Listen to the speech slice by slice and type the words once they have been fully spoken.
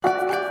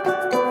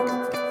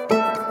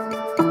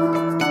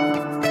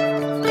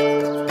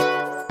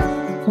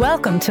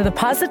Welcome to the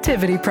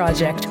Positivity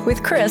Project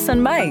with Chris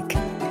and Mike.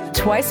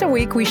 Twice a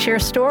week, we share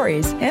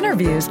stories,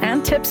 interviews,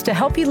 and tips to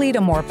help you lead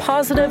a more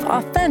positive,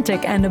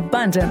 authentic, and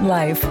abundant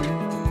life.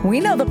 We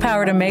know the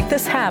power to make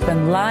this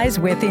happen lies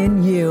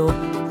within you.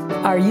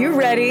 Are you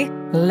ready?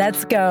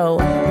 Let's go.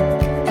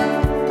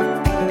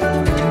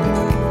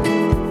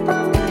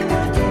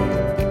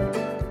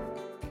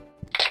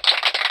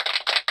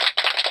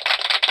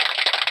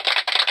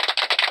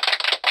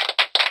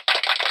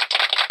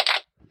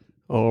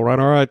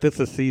 All right. This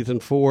is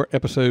Season 4,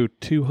 Episode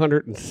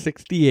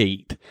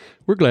 268.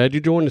 We're glad you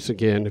joined us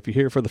again. If you're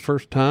here for the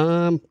first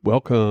time,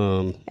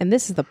 welcome. And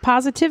this is the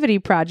Positivity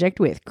Project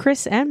with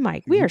Chris and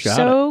Mike. We are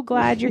so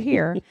glad you're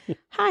here.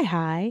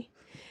 Hi.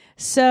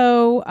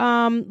 So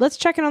let's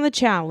check in on the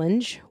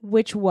challenge,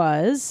 which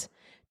was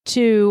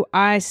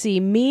I see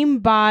meme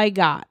by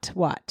got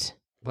what?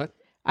 What?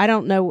 I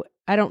don't know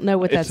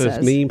what that says. It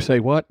says meme say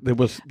what? It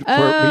was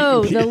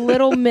the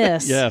little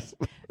miss. Yes.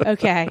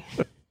 Okay.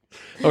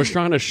 I was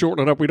trying to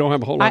shorten it up. We don't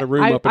have a whole lot of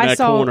room up in that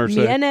corner.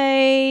 So.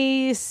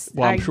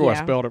 Well, I'm sure I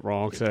spelled it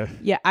wrong. So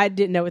yeah, I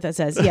didn't know what that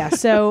says. Yeah,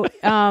 so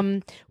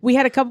we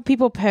had a couple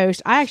people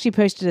post. I actually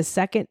posted a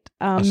second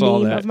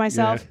meme of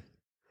myself.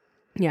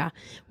 Yeah,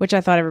 which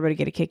I thought everybody would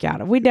get a kick out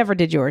of. We never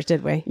did yours,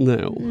 did we?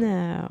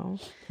 No.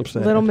 I'm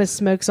sad. Little Miss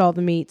smokes all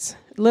the meats.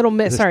 Little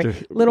Mister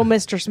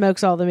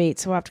smokes all the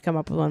meats. We'll have to come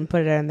up with one and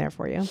put it in there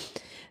for you.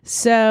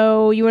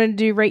 So you want to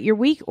do rate your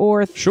week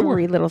or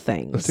three little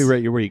things? Let's do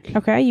rate your week.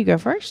 Okay, you go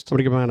first. I'm going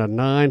to give mine a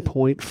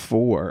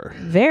 9.4.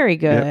 Very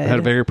good. Yep, had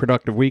a very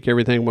productive week.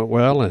 Everything went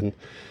well, and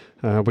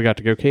we got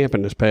to go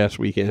camping this past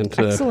weekend.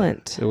 So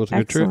excellent. It was a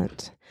good trip.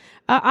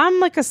 I'm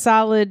like a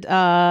solid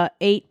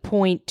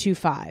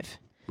 8.25.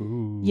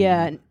 Ooh.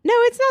 Yeah. No,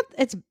 it's not.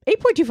 It's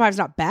 8.25 is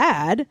not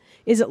bad.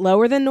 Is it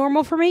lower than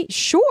normal for me?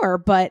 Sure.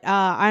 But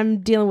I'm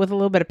dealing with a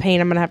little bit of pain.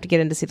 I'm going to have to get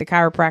in to see the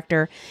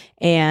chiropractor.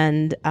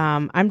 And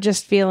I'm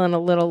just feeling a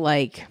little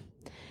like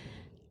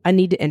I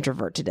need to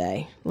introvert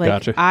today. Like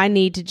Gotcha. I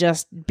need to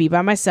just be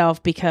by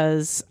myself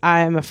because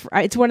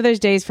it's one of those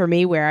days for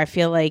me where I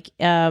feel like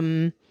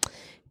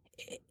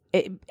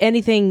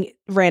anything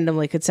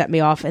randomly could set me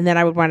off, and then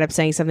I would wind up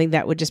saying something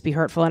that would just be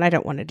hurtful, and I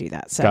don't want to do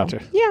that. So,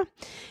 Gotcha. Yeah.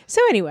 So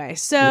anyway,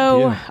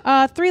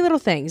 three little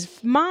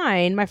things.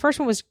 My first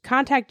one was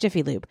contact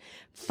Jiffy Lube.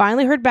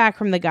 Finally heard back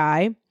from the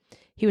guy.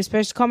 He was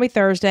supposed to call me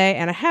Thursday,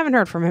 and I haven't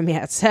heard from him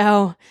yet.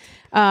 So,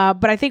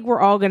 but I think we're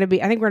going to be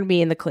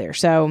in the clear.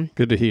 So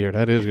good to hear.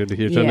 That is good to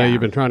hear. So I know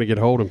you've been trying to get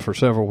hold of him for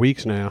several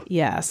weeks now.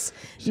 Yes.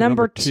 So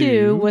number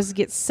two was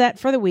get set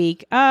for the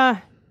week.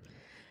 Yeah,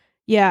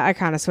 I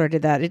kind of sort of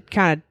did that. It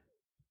kind of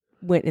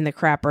went in the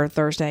crapper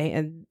Thursday,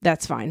 and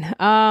that's fine.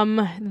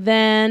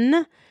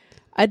 Then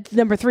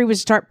number 3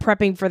 was start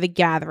prepping for the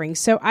gathering.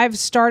 So I've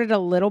started a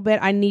little bit.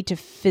 I need to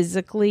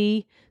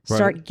physically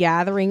start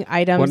gathering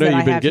items that I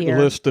have here. You've been getting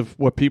a list of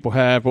what people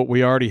have, what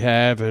we already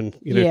have, and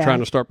trying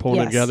to start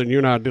pulling it together. And you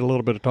and I did a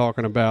little bit of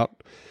talking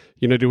about,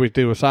 do we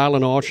do a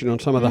silent auction on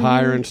some of the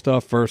higher end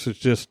stuff versus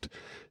just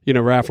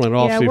raffling it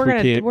off. Yeah, see if we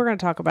can't. We're going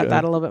to talk about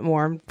that a little bit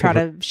more. Try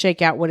to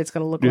shake out what it's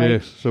going to look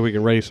like. So we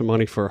can raise some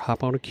money for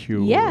Hop on a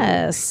Cure.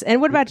 Yes. And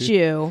what about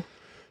you?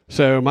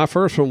 So my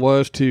first one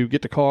was to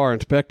get the car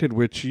inspected,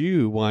 which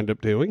you wind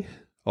up doing.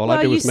 All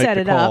I did was make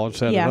the call and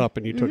set it up,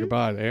 and you took it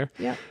by there.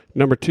 Yep.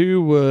 Number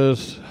 2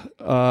 was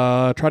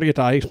try to get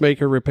the ice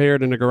maker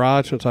repaired in the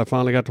garage since I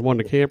finally got the one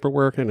in the camper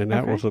working, and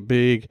that was a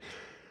big...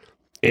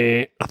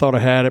 I thought I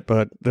had it,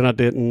 but then I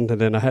didn't.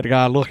 And then I had a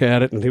guy look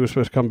at it, and he was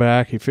supposed to come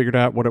back. He figured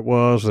out what it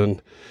was, and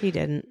he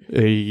didn't.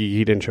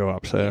 He didn't show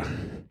up. So,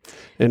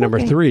 and number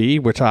 3,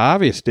 which I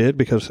obviously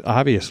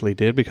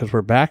did because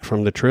we're back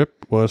from the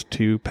trip, was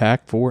to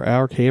pack for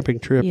our camping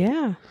trip.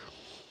 Yeah,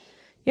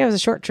 it was a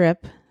short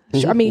trip.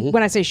 I mean,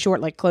 when I say short,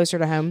 like closer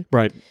to home,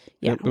 right?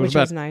 Yeah, it was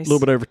about nice. A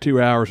little bit over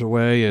 2 hours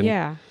away,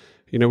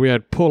 and we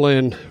had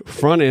pull-in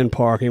front-end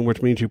parking,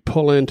 which means you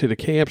pull into the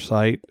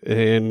campsite,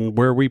 and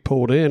where we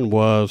pulled in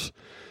was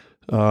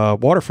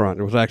waterfront.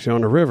 It was actually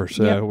on the river,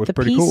 so it was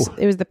pretty cool.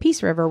 It was the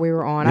Peace River we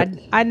were on.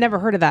 Yep. I'd never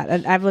heard of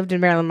that. I've lived in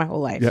Maryland my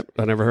whole life. Yep,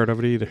 I never heard of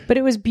it either. But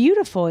it was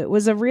beautiful. It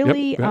was a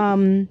really,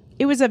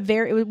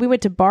 we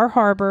went to Bar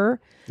Harbor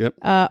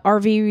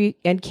RV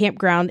and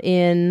campground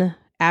in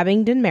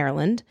Abingdon,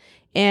 Maryland.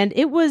 And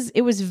it was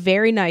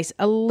very nice.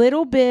 A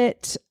little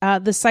bit,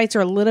 the sites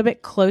are a little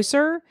bit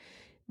closer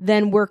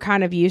than we're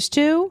kind of used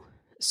to.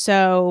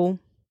 So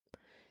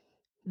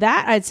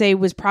that I'd say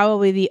was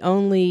probably the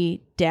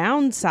only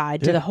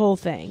downside to the whole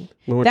thing.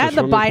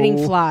 The biting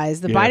flies.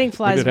 The biting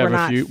flies were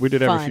not fun. We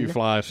did have a few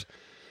flies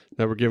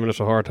that were giving us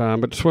a hard time.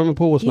 But the swimming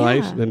pool was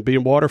nice. And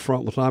being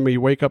waterfront was,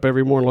 you wake up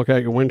every morning, look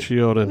at your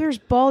windshield. And there's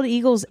bald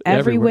eagles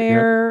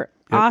everywhere.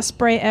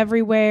 Osprey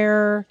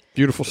everywhere.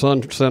 Beautiful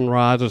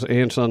sunrises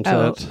and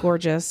sunsets. Oh,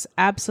 gorgeous.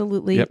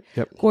 Absolutely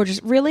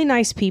gorgeous. Really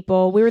nice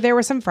people. We were there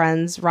with some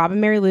friends, Rob and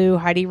Mary Lou,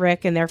 Heidi,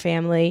 Rick, and their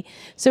family.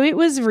 So it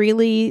was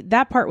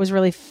that part was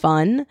really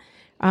fun.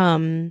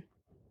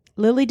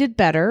 Lily did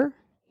better.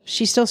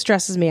 She still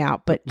stresses me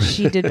out, but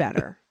she did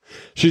better.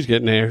 She's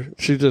getting there.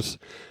 She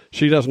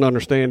doesn't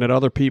understand that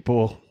other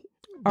people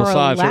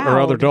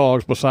other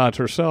dogs besides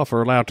herself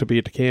are allowed to be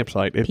at the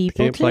campsite. The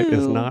campsite too.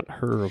 is not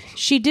hers.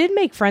 She did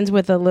make friends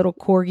with a little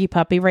corgi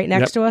puppy right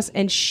next to us,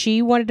 and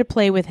she wanted to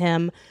play with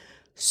him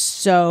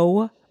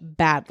so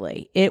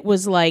badly. It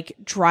was like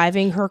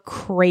driving her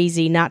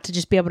crazy not to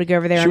just be able to go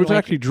over there. She was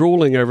actually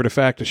drooling over the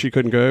fact that she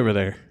couldn't go over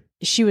there.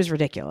 She was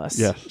ridiculous.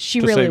 Yeah,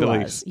 she really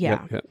was.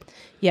 Yeah.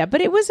 Yeah,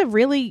 but it was a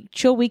really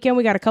chill weekend.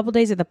 We got a couple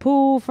days at the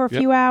pool for a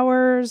few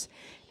hours,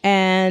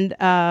 and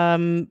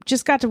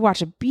just got to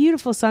watch a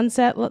beautiful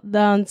sunset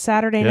on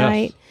Saturday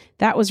night.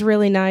 That was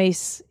really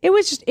nice. It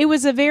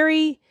was a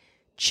very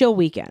chill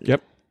weekend.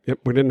 Yep.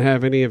 We didn't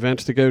have any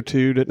events to go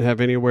to. Didn't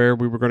have anywhere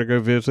we were going to go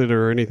visit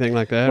or anything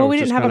like that. Well, we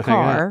didn't have a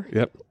car.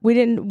 Yep. We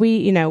didn't.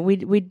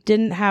 We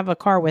didn't have a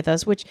car with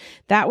us, which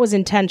that was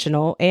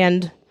intentional,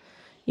 and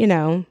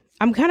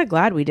I'm kind of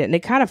glad we didn't.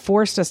 It kind of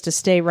forced us to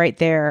stay right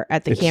there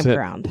at the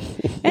campground.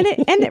 and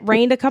it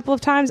rained a couple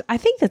of times. I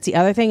think that's the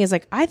other thing is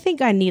I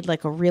think I need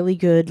a really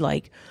good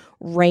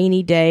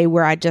rainy day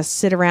where I just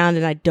sit around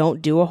and I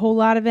don't do a whole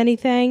lot of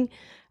anything.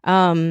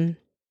 Yeah.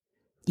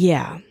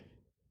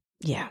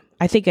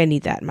 I think I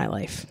need that in my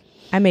life.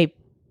 I may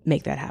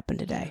make that happen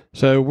today.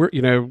 So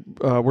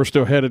we're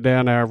still headed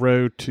down our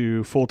road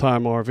to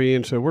full-time RV,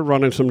 and so we're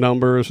running some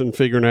numbers and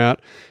figuring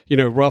out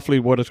roughly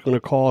what it's going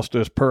to cost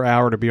us per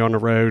hour to be on the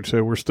road.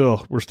 So we're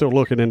still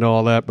looking into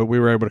all that, but we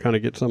were able to kind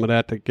of get some of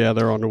that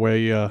together on the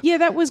way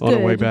that was on good.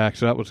 the way back.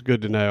 So that was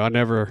good to know. I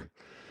never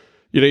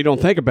you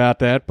don't think about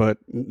that, but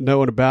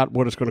knowing about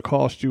what it's going to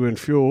cost you in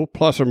fuel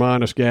plus or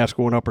minus gas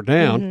going up or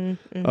down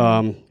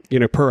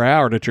per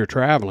hour that you're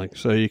traveling,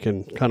 so you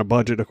can kind of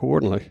budget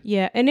accordingly.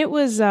 Yeah, and it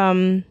was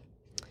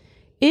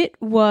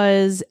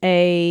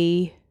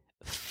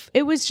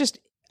just,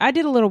 I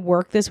did a little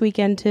work this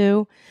weekend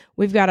too.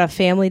 We've got a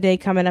family day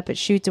coming up at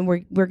Schutz, and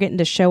we're getting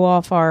to show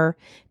off our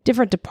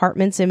different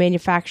departments in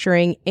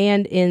manufacturing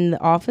and in the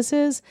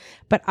offices.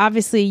 But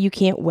obviously you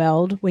can't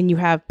weld when you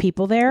have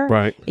people there.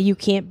 Right. You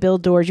can't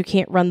build doors. You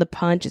can't run the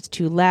punch. It's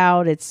too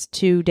loud. It's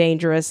too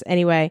dangerous.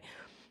 Anyway,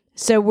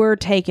 so we're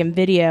taking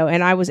video,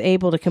 and I was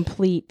able to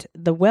complete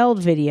the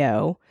weld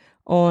video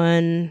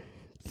on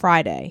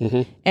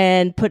Friday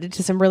and put it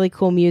to some really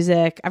cool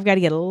music. I've got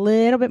to get a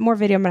little bit more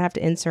video I'm going to have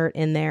to insert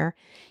in there.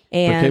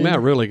 And it came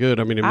out really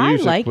good. I mean, the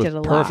music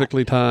was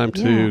perfectly timed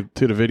to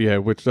the video,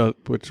 which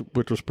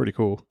was pretty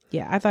cool.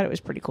 Yeah, I thought it was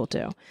pretty cool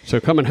too. So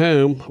coming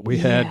home, we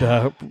had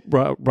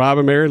Rob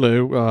and Mary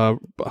Lou,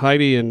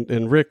 Heidi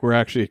and Rick were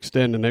actually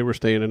extending. They were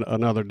staying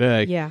another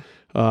day. Yeah.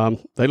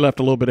 They left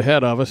a little bit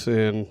ahead of us,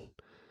 and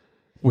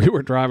we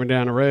were driving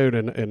down the road,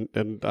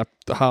 and I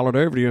hollered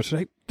over to you and said,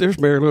 "Hey, there's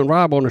Mary Lou and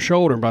Rob on the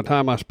shoulder." And by the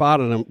time I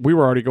spotted them, we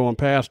were already going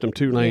past them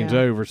 2 lanes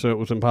over, so it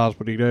was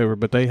impossible to get over.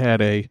 But they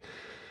had a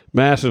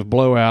massive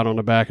blowout on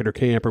the back of their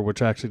camper,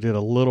 which actually did a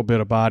little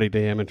bit of body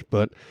damage.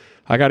 But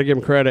I got to give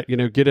them credit,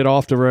 get it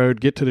off the road,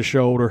 get to the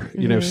shoulder,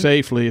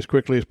 safely as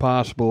quickly as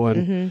possible,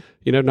 and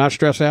not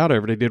stress out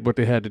over it. They did what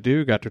they had to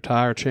do, got their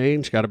tire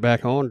changed, got it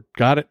back on,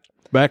 got it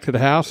back to the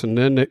house, and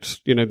then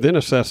then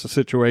assess the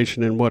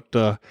situation and what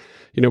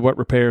what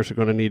repairs are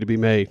going to need to be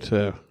made.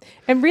 So,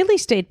 and really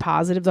stayed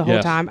positive the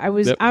whole time.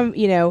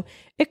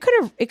 It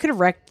could have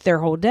wrecked their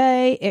whole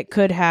day. It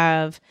could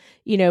have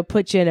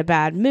put you in a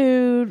bad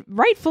mood.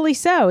 Rightfully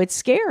so. It's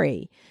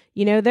scary.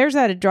 There's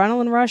that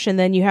adrenaline rush, and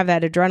then you have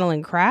that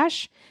adrenaline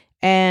crash.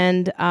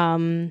 And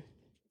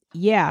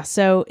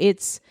so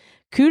it's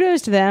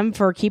kudos to them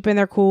for keeping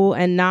their cool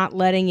and not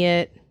letting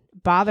it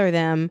bother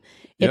them.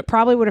 It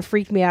probably would have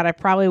freaked me out. I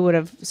probably would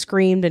have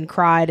screamed and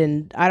cried,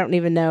 and I don't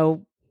even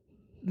know.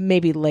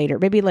 Maybe later,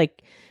 maybe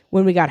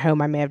when we got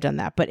home, I may have done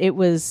that. But it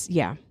was,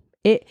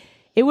 it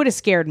would have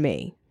scared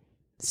me.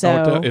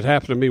 So it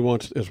happened to me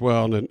once as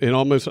well, and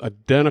almost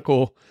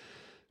identical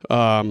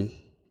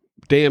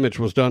damage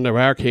was done to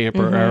our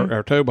camper,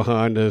 our tow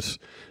behind, as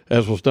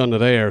was done to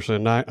theirs.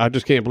 And I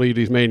just can't believe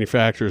these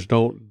manufacturers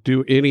don't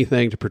do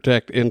anything to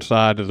protect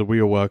inside of the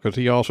wheel well, because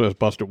he also has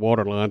busted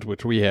water lines,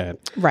 which we had.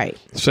 Right.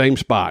 Same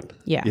spot.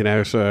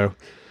 Yeah. So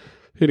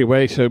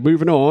anyway, so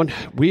moving on,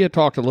 we had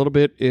talked a little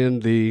bit in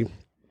the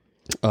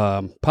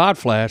pod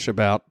flash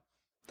about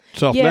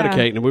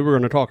self-medicating, and we were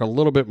going to talk a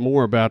little bit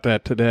more about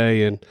that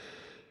today, and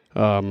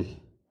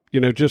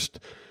just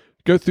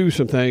go through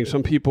some things.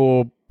 Some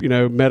people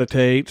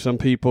meditate, some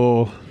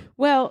people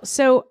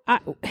so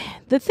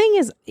the thing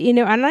is,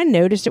 and I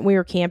noticed it when we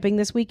were camping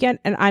this weekend,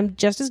 and I'm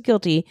just as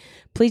guilty,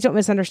 please don't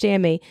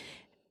misunderstand me.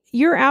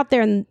 You're out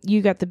there and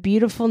you got the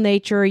beautiful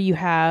nature, you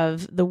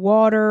have the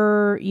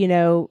water,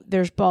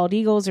 there's bald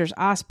eagles, there's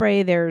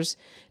osprey, there's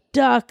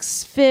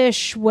ducks,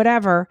 fish,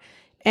 whatever,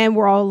 and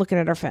we're all looking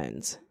at our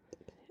phones.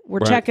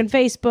 We're checking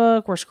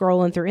Facebook, we're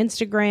scrolling through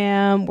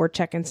Instagram, we're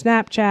checking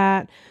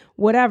Snapchat,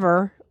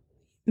 whatever.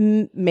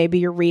 Maybe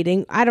you're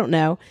reading, I don't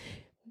know.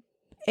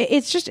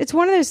 It's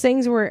one of those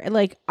things where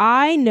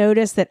I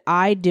notice that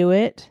I do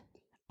it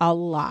a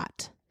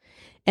lot.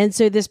 And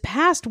so this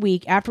past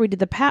week, after we did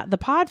the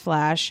pod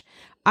flash,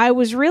 I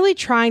was really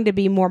trying to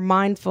be more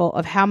mindful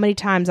of how many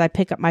times I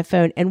pick up my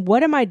phone and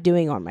what am I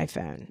doing on my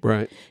phone?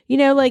 Right.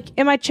 Like,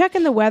 am I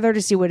checking the weather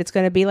to see what it's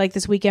going to be like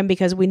this weekend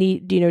because we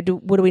need,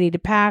 what do we need to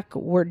pack?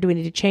 Or do we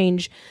need to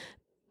change,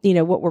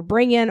 what we're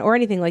bringing or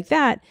anything like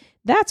that?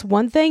 That's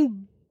one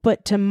thing.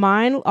 But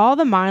to all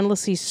the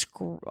mindless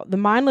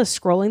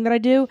scrolling that I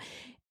do,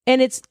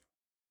 and it's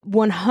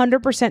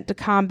 100% to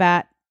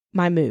combat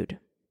my mood.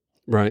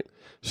 Right.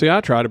 See,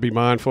 I try to be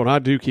mindful, and I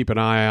do keep an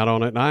eye out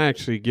on it. And I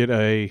actually get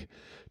a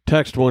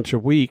text once a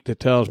week that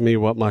tells me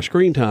what my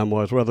screen time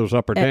was, whether it was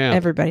up or down.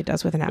 Everybody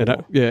does with an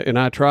Apple. And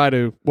I try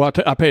to,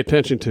 I pay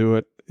attention to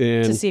it.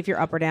 And to see if you're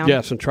up or down.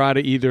 Yes, and try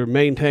to either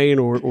maintain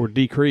or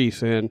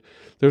decrease. And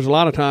there's a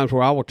lot of times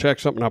where I will check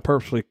something, I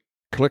purposely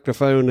click the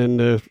phone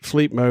into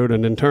sleep mode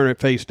and then turn it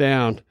face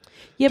down.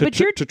 Yeah, but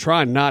you're to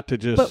try not to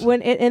just. But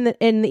when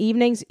in the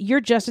evenings, you're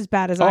just as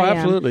bad as I am. Oh,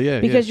 absolutely, yeah.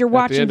 Because you're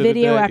watching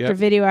video after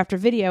video after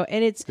video,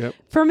 and it's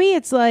for me,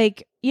 it's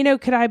like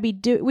could I be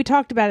we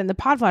talked about it in the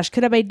pod flash.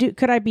 Could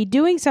I be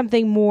doing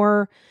something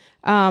more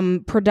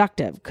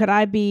productive? Could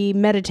I be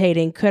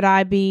meditating? Could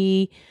I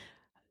be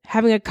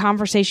having a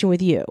conversation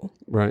with you?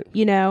 Right.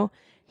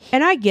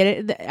 And I get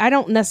it. I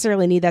don't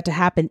necessarily need that to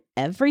happen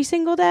every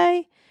single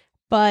day,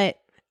 but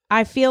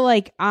I feel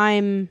like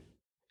I'm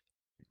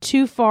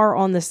too far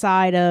on the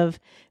side of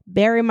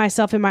bury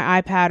myself in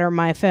my iPad or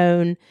my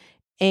phone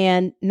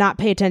and not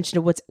pay attention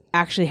to what's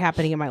actually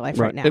happening in my life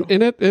right now.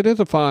 And it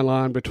is a fine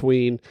line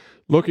between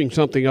looking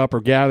something up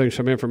or gathering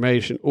some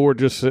information or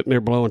just sitting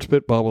there blowing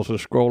spit bubbles and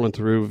scrolling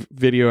through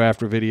video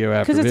after video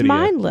after video. Because it's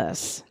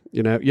mindless.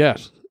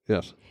 Yes.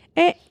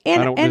 And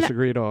I don't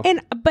disagree at all.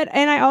 And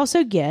I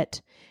also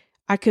get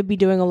I could be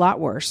doing a lot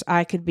worse.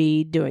 I could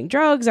be doing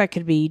drugs. I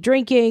could be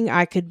drinking.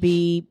 I could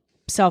be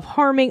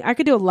self-harming. I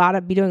could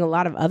be doing a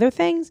lot of other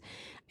things,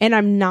 and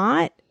I'm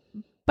not,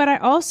 but I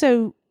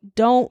also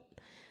don't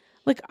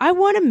I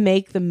want to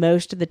make the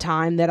most of the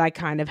time that I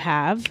kind of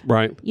have,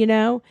 right?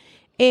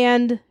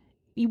 And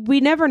we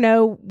never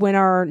know when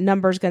our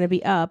number's going to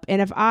be up.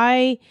 And if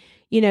I,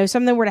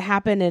 something were to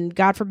happen and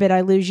God forbid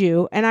I lose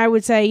you, and I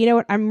would say, you know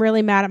what, I'm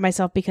really mad at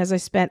myself because I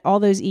spent all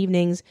those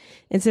evenings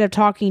instead of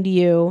talking to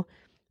you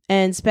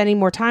and spending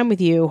more time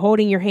with you,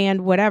 holding your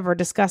hand, whatever,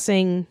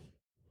 discussing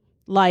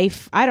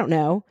life, I don't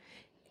know.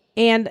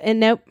 And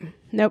nope.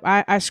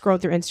 I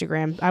scrolled through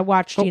Instagram. I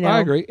watched, I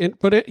agree.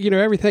 But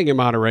everything in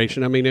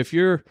moderation. I mean, if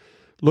you're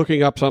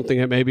looking up something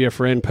that maybe a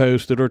friend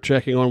posted or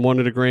checking on one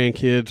of the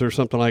grandkids or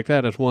something like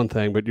that, is one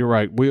thing. But you're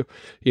right.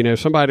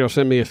 Somebody will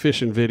send me a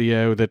fishing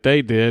video that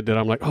they did that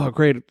I'm like, oh,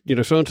 great.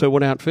 So-and-so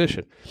went out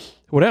fishing.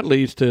 Well, that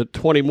leads to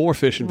 20 more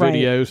fishing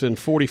videos, and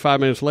 45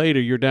 minutes later,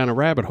 you're down a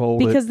rabbit hole.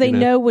 Because they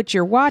know what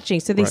you're watching,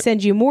 so they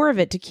send you more of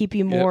it to keep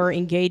you more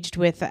engaged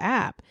with the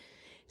app.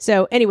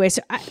 So anyway,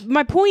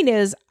 my point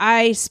is,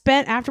 I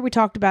spent, after we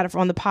talked about it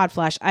on the pod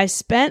flash, I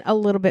spent a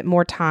little bit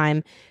more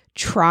time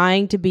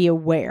trying to be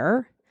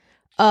aware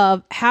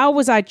of how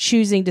was I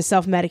choosing to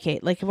self-medicate.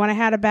 Like when I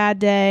had a bad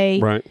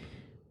day, right?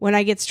 When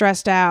I get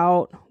stressed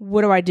out,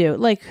 what do I do?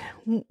 Like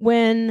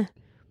when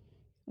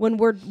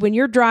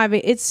you're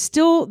driving, it's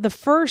still the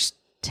first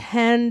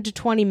 10 to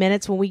 20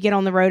 minutes when we get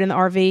on the road in the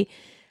RV,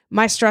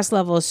 my stress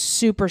level is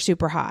super,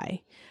 super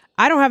high.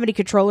 I don't have any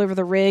control over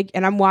the rig,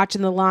 and I'm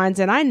watching the lines,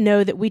 and I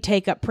know that we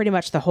take up pretty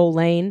much the whole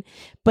lane,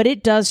 but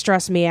it does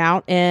stress me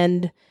out.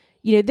 And,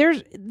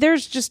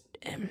 there's just,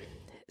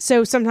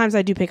 so sometimes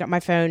I do pick up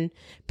my phone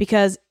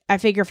because I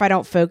figure if I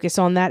don't focus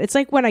on that, it's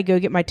like when I go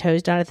get my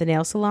toes done at the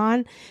nail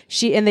salon,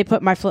 and they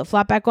put my flip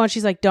flop back on.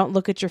 She's like, don't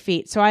look at your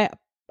feet. So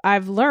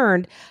I've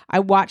learned, I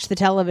watch the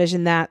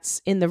television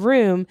that's in the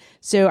room,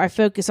 so I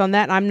focus on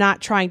that, and I'm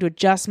not trying to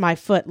adjust my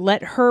foot.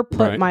 Let her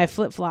put my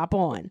flip-flop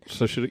on.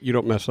 So you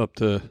don't mess up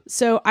the...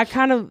 So I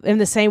kind of am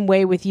the same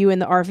way with you in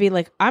the RV.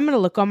 Like, I'm going to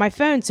look on my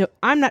phone, so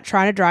I'm not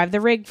trying to drive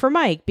the rig for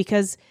Mike,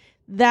 because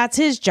that's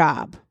his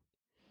job.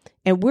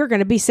 And we're going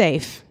to be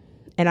safe,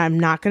 and I'm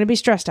not going to be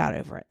stressed out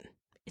over it.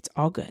 It's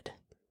all good.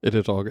 It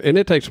is all good. And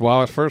it takes a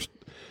while. At first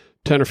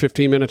 10 or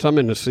 15 minutes, I'm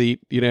in the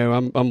seat,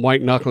 I'm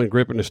white knuckling,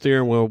 gripping the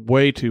steering wheel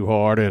way too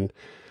hard. And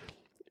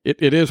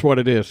it is what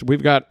it is.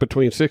 We've got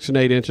between 6 and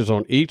 8 inches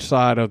on each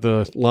side of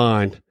the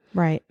line,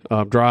 right?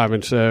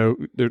 Driving. So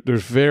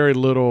there's very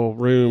little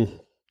room,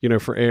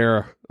 for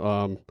error.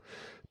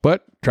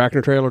 But tractor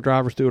and trailer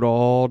drivers do it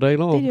all day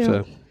long.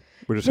 So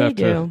we just have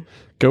to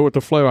go with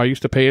the flow. I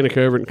used to panic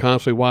over it and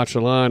constantly watch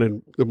the line.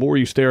 And the more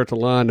you stare at the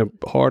line, the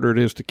harder it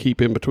is to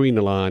keep in between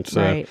the lines.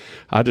 So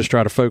I just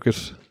try to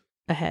focus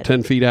ahead,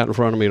 10 feet out in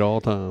front of me at all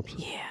times.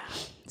 Yeah.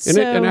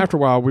 And after a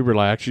while, we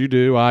relax. You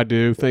do, I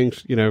do.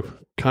 Things,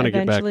 kind of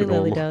get back to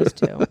normal. Eventually, Lily does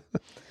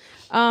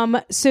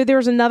too. So there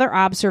was another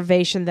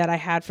observation that I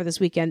had for this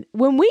weekend.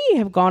 When we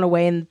have gone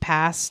away in the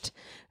past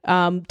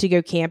to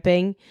go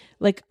camping,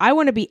 like I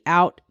want to be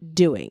out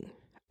doing.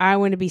 I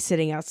want to be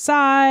sitting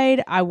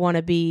outside. I want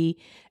to be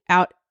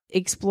out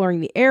exploring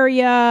the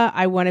area.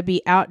 I want to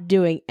be out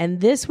doing.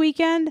 And this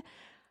weekend,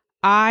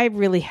 I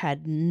really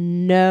had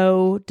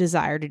no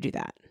desire to do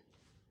that.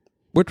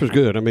 Which was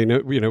good. I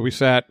mean, we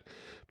sat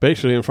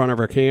basically in front of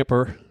our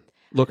camper.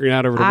 looking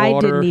out over the I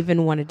water. didn't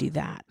even want to do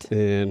that.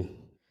 And,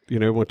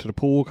 went to the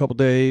pool a couple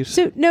days.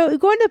 So, no,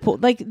 going to the pool,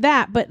 like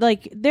that, but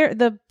like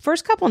the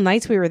first couple of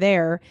nights we were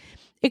there,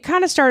 it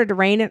kind of started to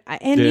rain.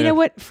 And you know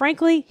what?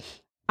 Frankly,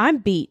 I'm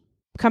beat.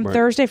 Come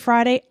Thursday,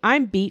 Friday,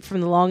 I'm beat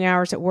from the long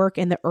hours at work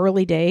in the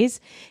early days.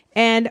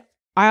 And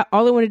all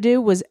I want to do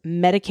was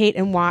medicate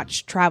and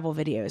watch travel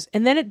videos.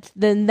 And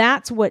then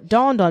that's what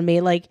dawned on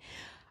me. Like,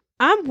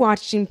 I'm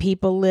watching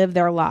people live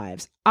their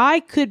lives. I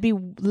could be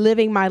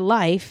living my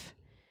life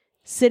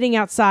sitting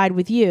outside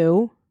with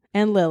you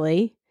and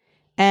Lily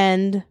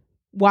and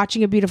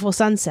watching a beautiful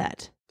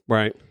sunset.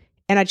 Right.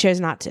 And I chose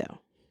not to.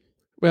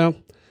 Well,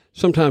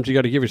 sometimes you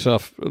got to give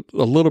yourself a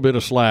little bit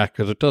of slack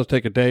because it does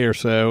take a day or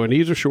so. And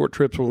these are short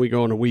trips when we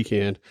go on a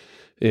weekend.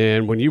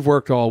 And when you've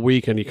worked all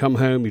week and you come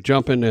home, you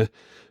jump in the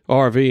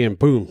RV and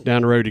boom,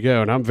 down the road you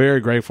go. And I'm very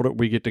grateful that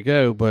we get to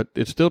go, but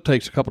it still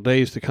takes a couple of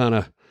days to kind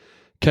of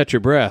catch your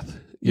breath,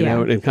 you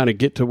know, and kind of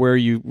get to where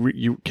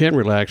you can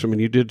relax. I mean,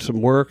 you did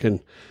some work and,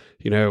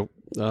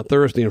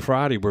 Thursday and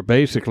Friday were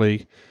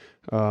basically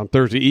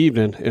Thursday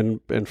evening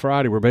and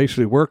Friday were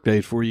basically work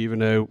days for you, even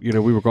though,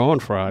 we were gone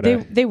Friday.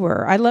 They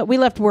were. We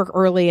left work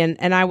early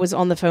and I was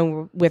on the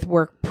phone with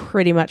work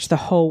pretty much the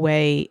whole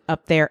way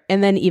up there.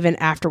 And then even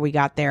after we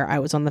got there, I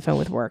was on the phone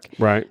with work.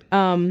 Right.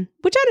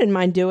 Which I didn't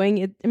mind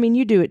doing. I mean,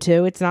 you do it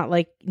too. It's not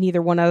like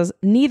neither one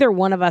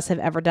of us have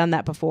ever done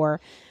that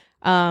before.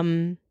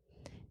 And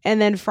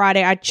then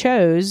Friday I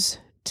chose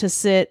to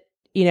sit,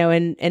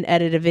 and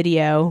edit a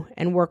video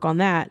and work on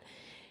that.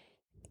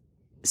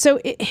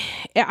 So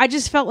I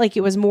just felt like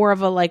it was more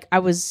of I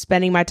was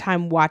spending my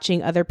time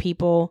watching other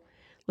people,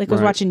 I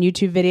was watching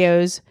YouTube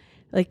videos,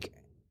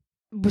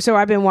 so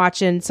I've been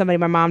watching somebody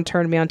my mom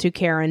turned me on to,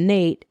 Kara and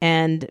Nate,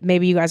 and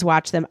maybe you guys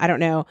watch them. I don't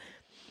know.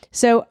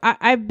 So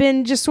I've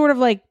been just sort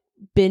of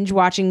binge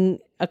watching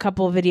a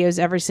couple of videos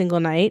every single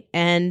night.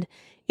 And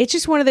it's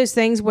just one of those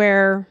things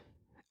where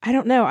I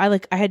don't know.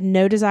 I had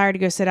no desire to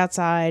go sit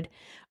outside.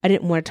 I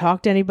didn't want to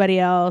talk to anybody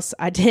else.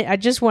 I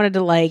just wanted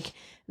to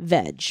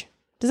veg.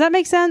 Does that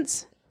make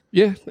sense?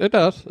 Yeah, it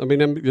does. I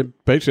mean,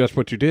 basically that's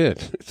what you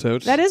did. So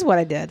that is what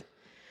I did.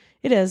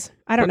 It is.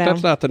 I don't know.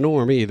 That's not the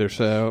norm either.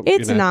 So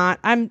it's not.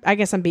 I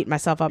guess I'm beating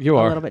myself up a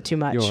little bit too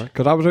much. You are,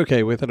 because I was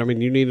okay with it. I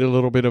mean, you need a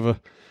little bit of a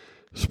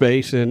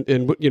space, and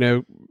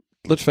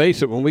let's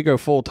face it. When we go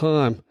full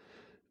time,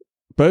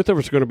 both of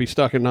us are going to be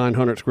stuck in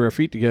 900 square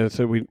feet together.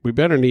 So we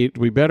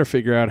better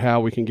figure out how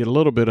we can get a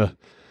little bit of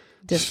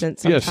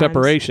distance,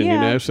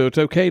 separation, so it's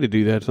okay to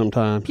do that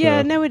sometimes.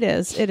 Yeah, no, it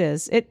is. It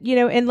is.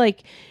 And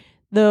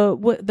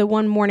the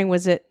one morning,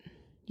 was it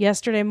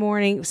Saturday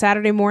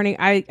morning,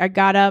 I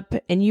got up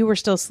and you were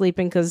still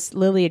sleeping because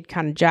Lily had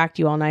kind of jacked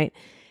you all night.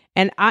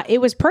 And it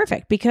was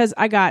perfect because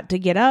I got to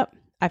get up,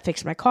 I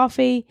fixed my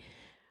coffee,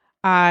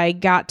 I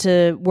got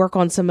to work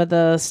on some of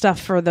the stuff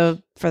for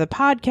the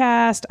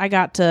podcast. I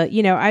got to,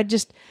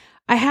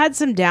 I had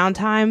some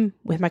downtime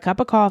with my cup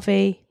of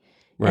coffee.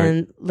 Right.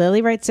 And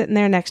Lily sitting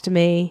there next to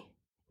me,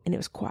 and it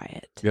was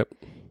quiet. Yep.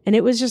 And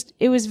it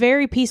was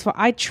very peaceful.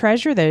 I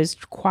treasure those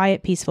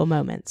quiet, peaceful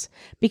moments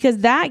because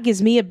that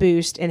gives me a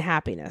boost in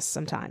happiness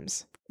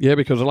sometimes. Yeah,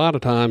 because a lot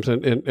of times,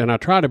 and I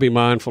try to be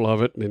mindful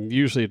of it, and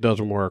usually it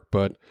doesn't work,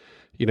 but,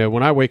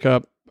 when I wake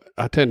up,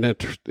 I tend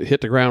to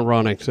hit the ground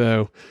running.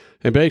 So,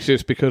 and basically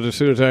it's because as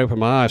soon as I open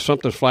my eyes,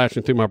 something's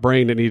flashing through my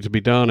brain that needs to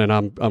be done, and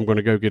I'm going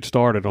to go get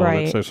started on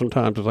it. So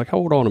sometimes it's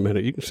hold on a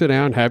minute. You can sit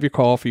down, have your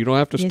coffee. You don't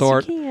have to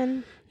start. You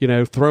can.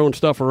 Throwing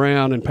stuff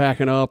around and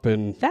packing up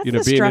and, that's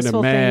being in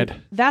a mad.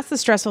 Thing. That's the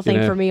stressful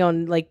thing for me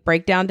on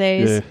breakdown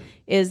days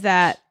is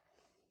that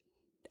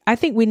I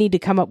think we need to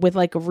come up with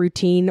a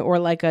routine or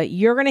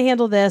you're going to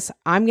handle this.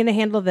 I'm going to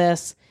handle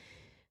this.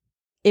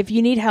 If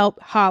you need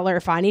help, holler.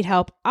 If I need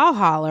help, I'll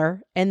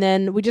holler. And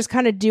then we just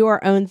kind of do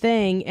our own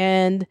thing.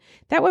 And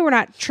that way we're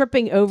not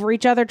tripping over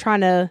each other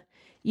trying to,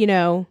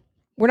 we're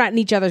not in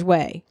each other's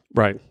way.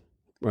 Right.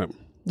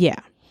 Yeah.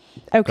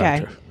 Okay.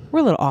 Gotcha. We're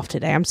a little off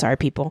today. I'm sorry,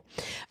 people.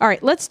 All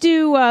right, let's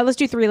do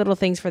 3 little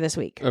things for this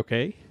week.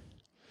 Okay.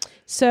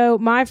 So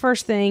my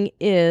first thing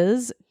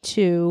is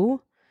to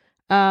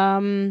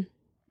I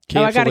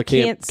got to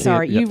cancel.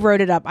 Sorry, you wrote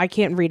it up. I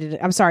can't read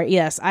it. I'm sorry.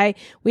 Yes,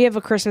 we have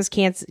a Christmas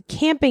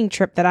camping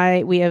trip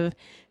that we have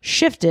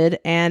shifted,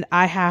 and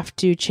I have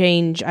to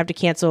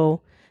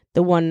cancel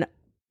the one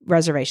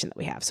reservation that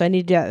we have. So I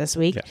need to do that this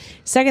week. Yes.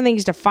 Second thing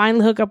is to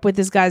finally hook up with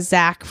this guy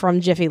Zach from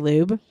Jiffy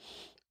Lube.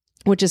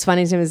 Which is funny.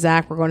 His name is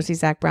Zach. We're going to see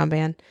Zach Brown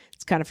Band.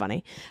 It's kind of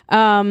funny.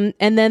 And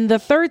then the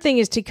third thing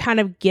is to kind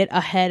of get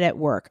ahead at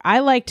work.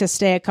 I like to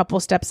stay a couple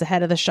steps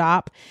ahead of the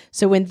shop.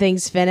 So when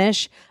things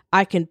finish,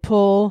 I can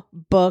pull,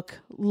 book,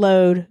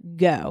 load,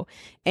 go.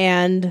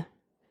 And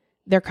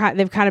they've kind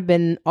of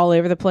been all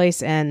over the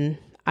place, and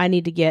I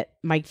need to get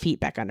my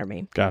feet back under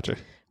me. Gotcha.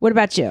 What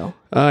about you?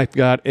 I've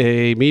got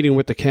a meeting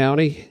with the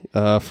county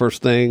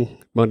first thing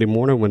Monday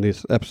morning when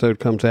this episode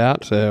comes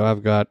out. So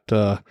I've got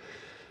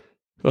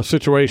a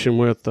situation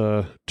with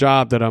a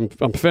job that I'm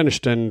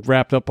finished and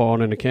wrapped up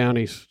on, and the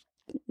county's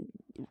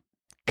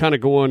kind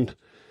of going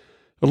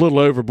a little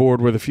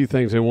overboard with a few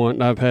things they want.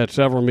 And I've had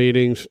several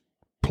meetings,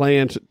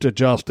 plans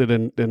adjusted,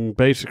 and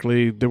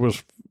basically there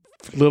was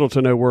little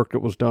to no work that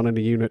was done in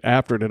the unit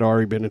after it had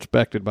already been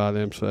inspected by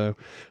them. So I'm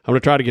going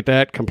to try to get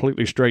that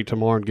completely straight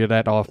tomorrow and get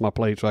that off my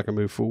plate so I can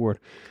move forward.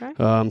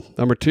 Okay.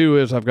 Number 2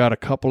 is I've got a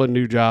couple of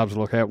new jobs to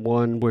look at.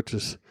 One, which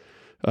is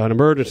an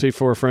emergency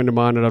for a friend of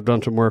mine that I've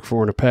done some work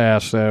for in the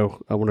past.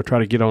 So I want to try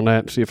to get on that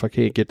and see if I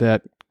can't get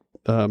that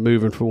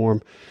moving for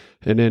him.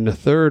 And then the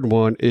third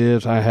one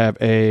is I have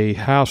a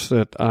house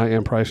that I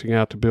am pricing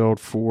out to build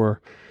for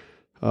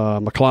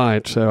my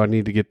clients, so I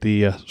need to get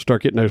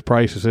start getting those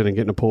prices in and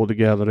getting them pulled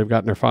together. They've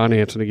gotten their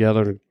financing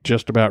together and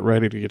just about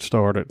ready to get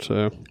started.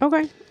 So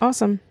okay,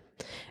 awesome,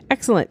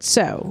 excellent.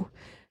 So,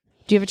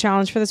 do you have a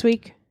challenge for this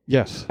week?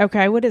 Yes.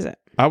 Okay, what is it?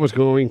 I was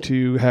going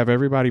to have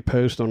everybody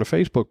post on the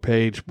Facebook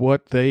page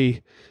what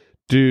they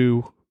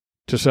do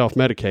to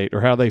self-medicate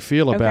or how they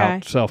feel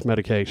about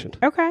self-medication.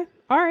 Okay,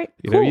 all right.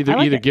 You cool.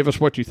 know, either give us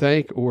what you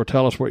think or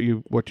tell us what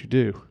you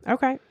do.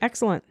 Okay,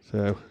 excellent.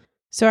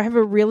 So I have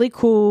a really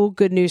cool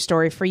good news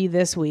story for you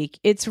this week.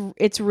 It's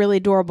really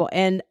adorable.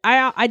 And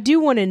I do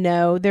want to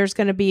know, there's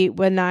going to be,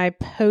 when I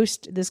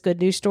post this good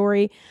news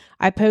story,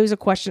 I pose a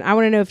question. I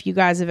want to know if you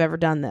guys have ever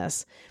done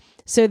this.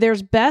 So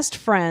there's best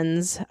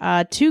friends,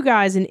 2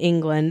 guys in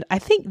England. I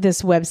think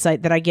this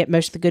website that I get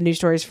most of the good news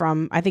stories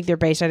from, I think they're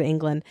based out of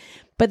England,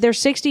 but they're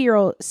 60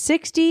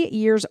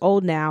 years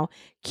old now.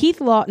 Keith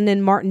Lawton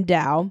and Martin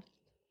Dow,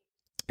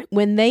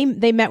 when they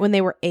met when they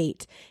were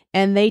 8,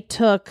 and they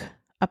took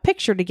a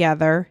picture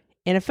together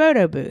in a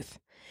photo booth.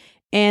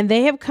 And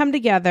they have come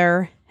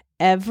together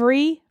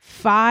every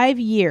 5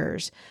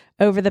 years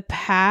over the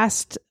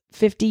past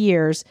 50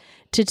 years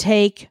to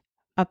take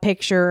a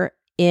picture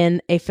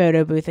in a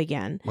photo booth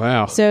again.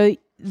 Wow. So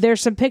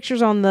there's some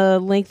pictures on the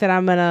link that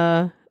I'm going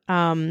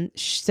to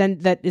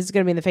send, that is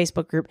going to be in the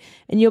Facebook group,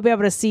 and you'll be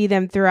able to see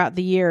them throughout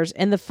the years.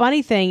 And the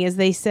funny thing is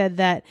they said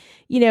that,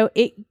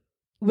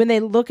 when they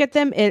look at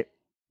them, it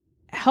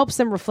helps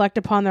them reflect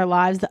upon their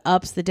lives, the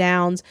ups, the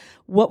downs,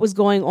 what was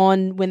going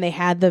on when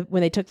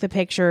they took the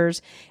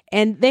pictures.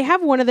 And they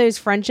have one of those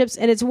friendships,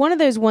 and it's one of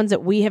those ones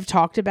that we have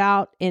talked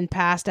about in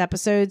past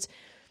episodes.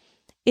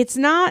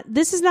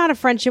 This is not a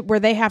friendship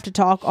where they have to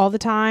talk all the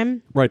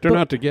time. Right. They're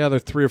not together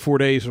 3 or 4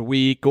 days a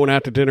week, going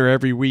out to dinner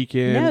every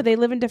weekend. No, they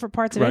live in different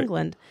parts of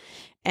England.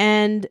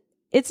 And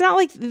it's not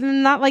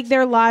like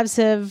their lives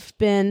have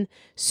been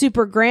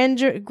super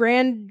grand,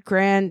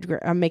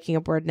 I'm making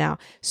up a word now,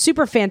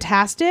 super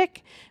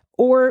fantastic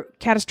or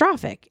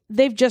catastrophic.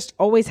 They've just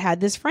always had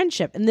this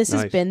friendship, and this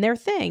has been their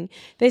thing.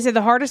 They said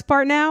the hardest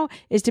part now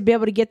is to be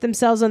able to get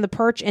themselves on the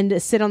perch and to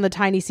sit on the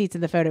tiny seats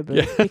in the photo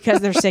booth because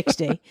they're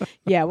 60.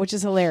 Yeah, which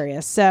is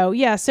hilarious. So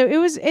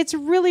it's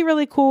really,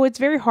 really cool. It's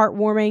very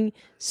heartwarming.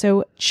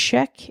 So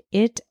check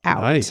it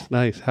out.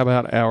 Nice. How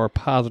about our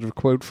positive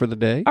quote for the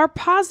day? Our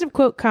positive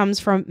quote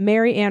comes from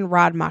Mary Ann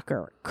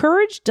Rodmacher.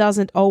 Courage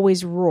doesn't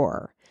always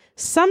roar.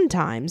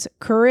 Sometimes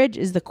courage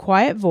is the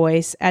quiet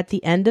voice at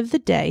the end of the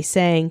day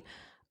saying,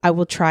 I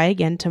will try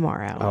again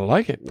tomorrow. I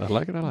like it.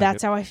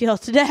 That's how I feel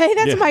today.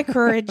 That's my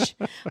courage.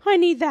 I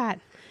need that.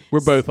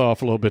 We're both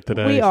off a little bit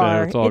today. We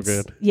are. It's all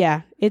good.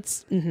 Yeah,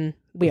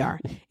 we are.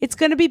 It's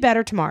going to be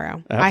better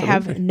tomorrow. Absolutely. I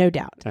have no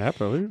doubt.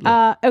 Absolutely.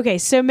 Okay,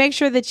 so make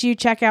sure that you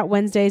check out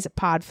Wednesday's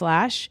Pod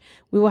Flash.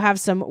 We will have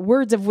some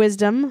words of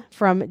wisdom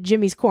from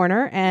Jimmy's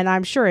Corner, and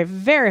I'm sure a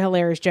very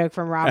hilarious joke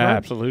from Robert.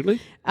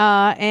 Absolutely.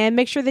 And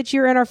make sure that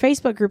you're in our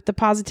Facebook group, The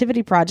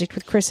Positivity Project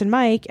with Chris and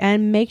Mike,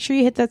 and make sure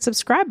you hit that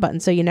subscribe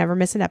button so you never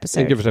miss an episode.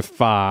 And give us a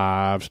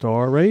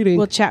 5-star rating.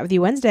 We'll chat with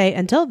you Wednesday.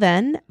 Until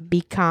then,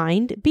 be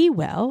kind, be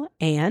well,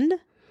 and...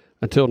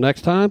 Until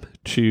next time,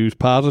 choose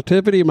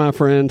positivity, my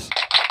friends.